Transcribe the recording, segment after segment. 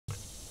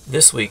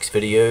This week's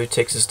video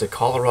takes us to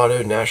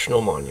Colorado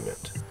National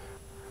Monument.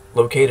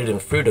 Located in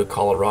Fruita,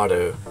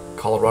 Colorado,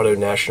 Colorado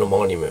National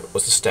Monument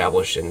was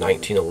established in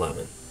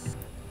 1911.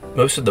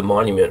 Most of the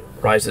monument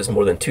rises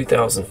more than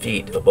 2,000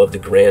 feet above the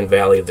Grand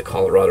Valley of the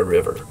Colorado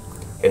River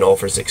and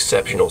offers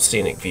exceptional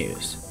scenic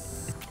views.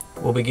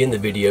 We'll begin the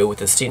video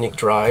with a scenic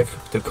drive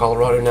through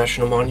Colorado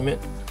National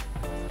Monument.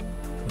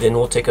 Then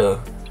we'll take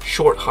a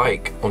short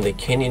hike on the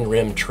Canyon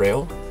Rim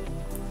Trail.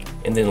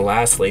 And then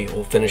lastly,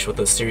 we'll finish with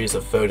a series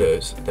of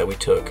photos that we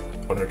took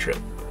on our trip.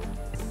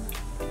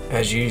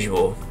 As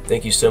usual,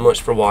 thank you so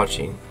much for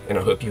watching, and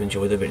I hope you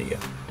enjoy the video.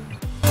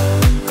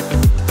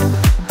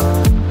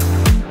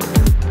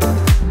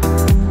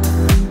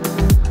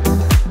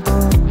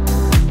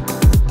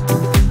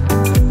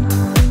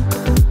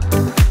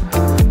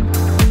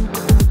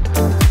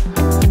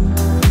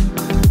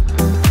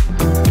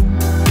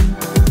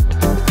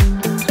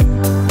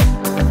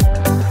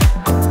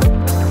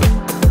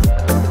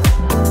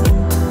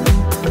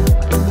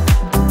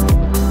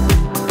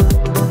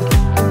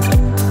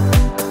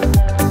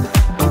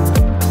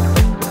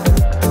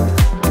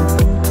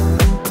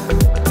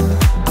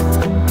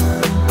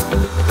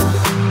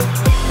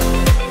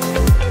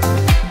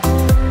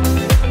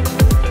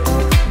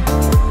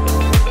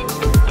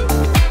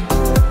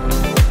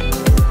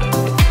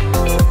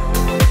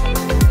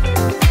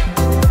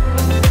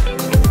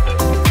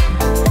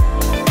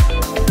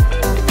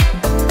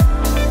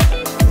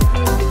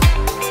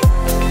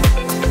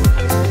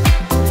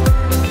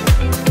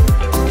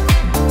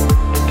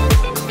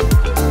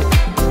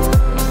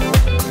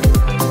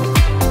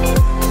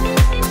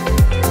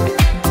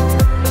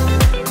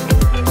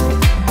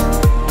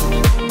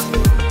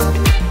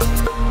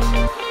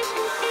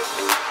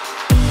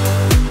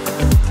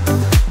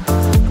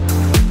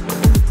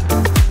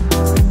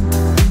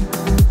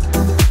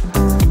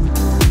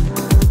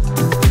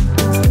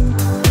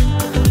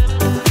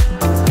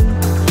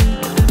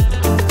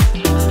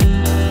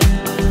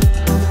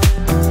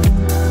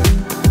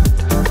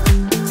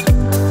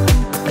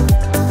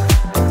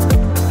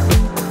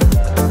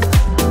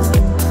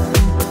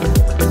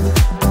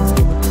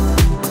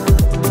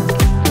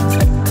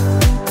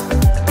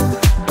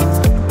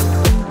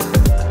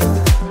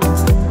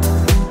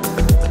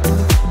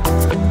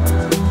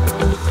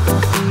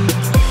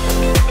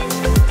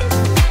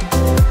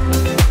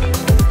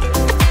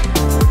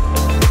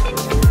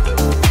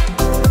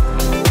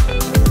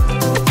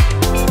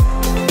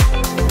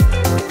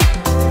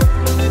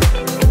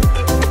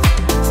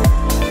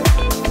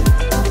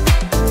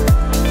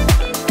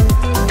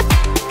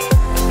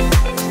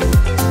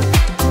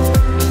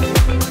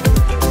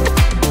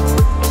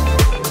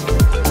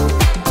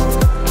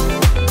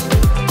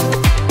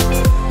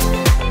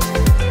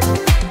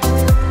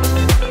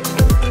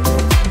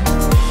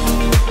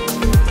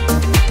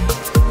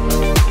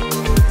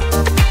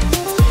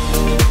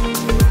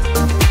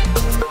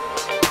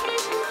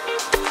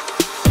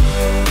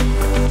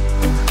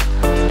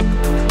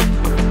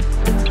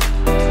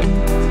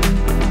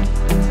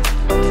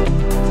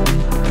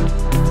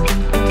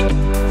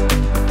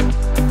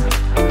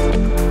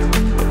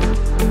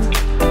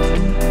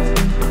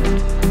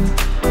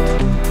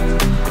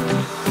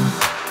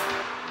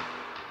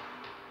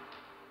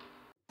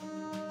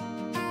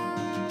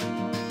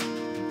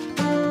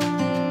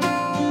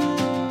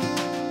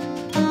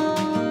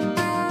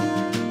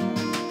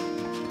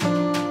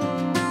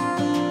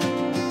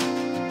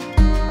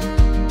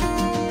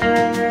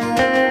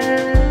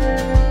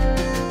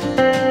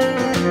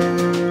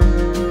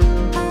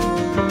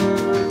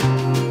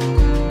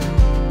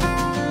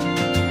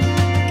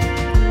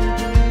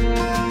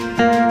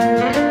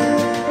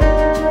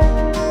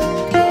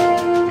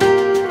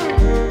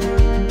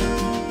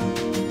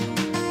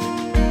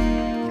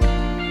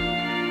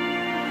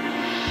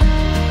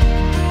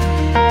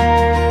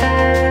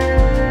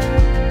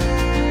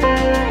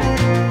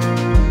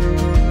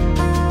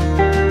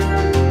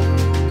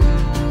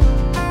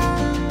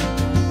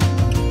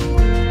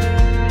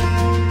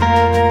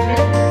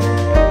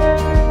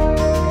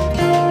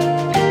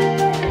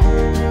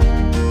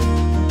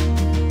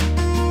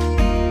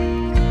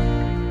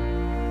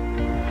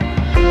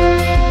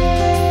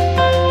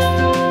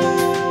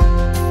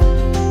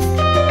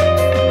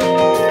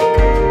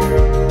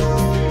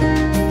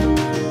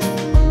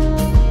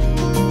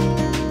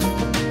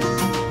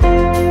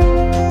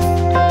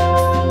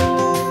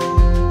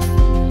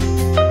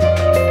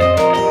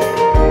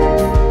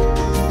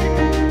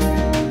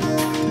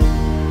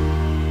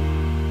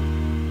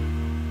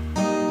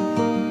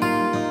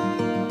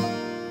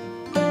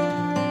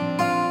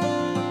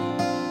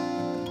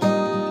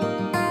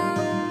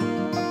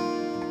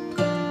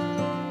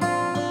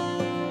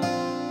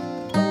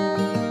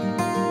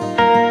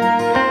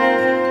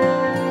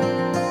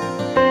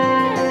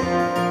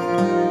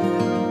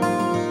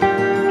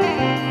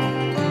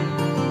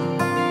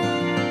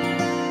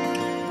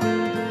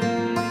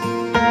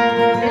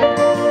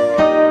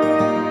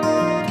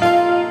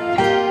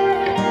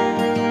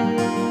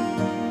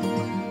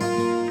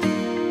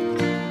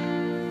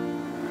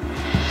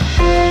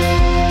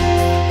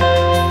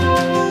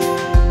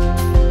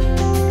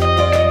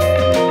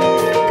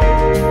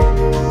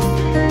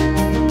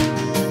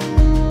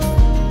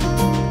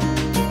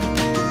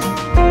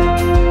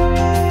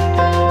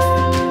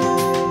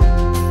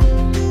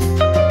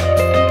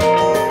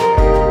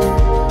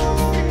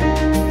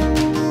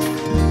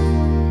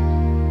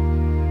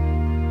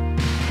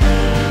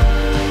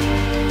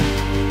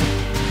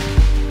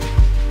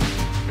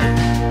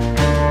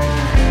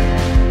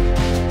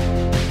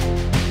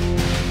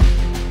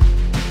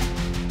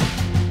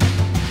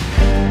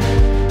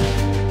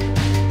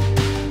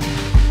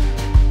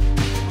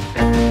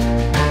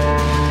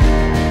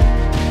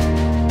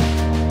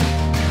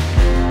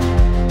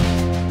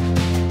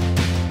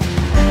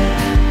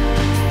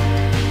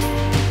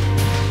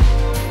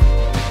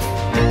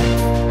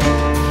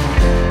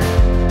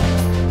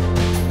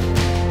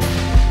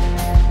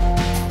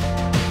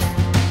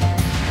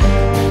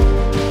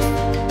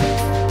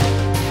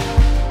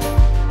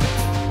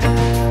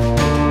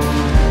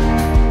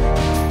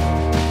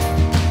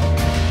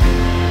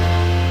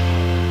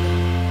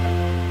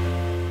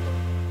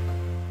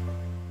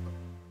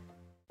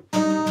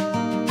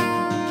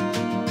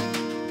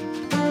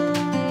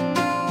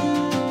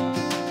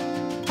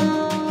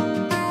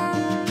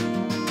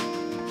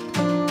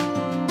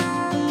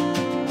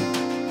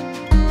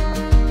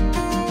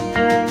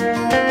 you.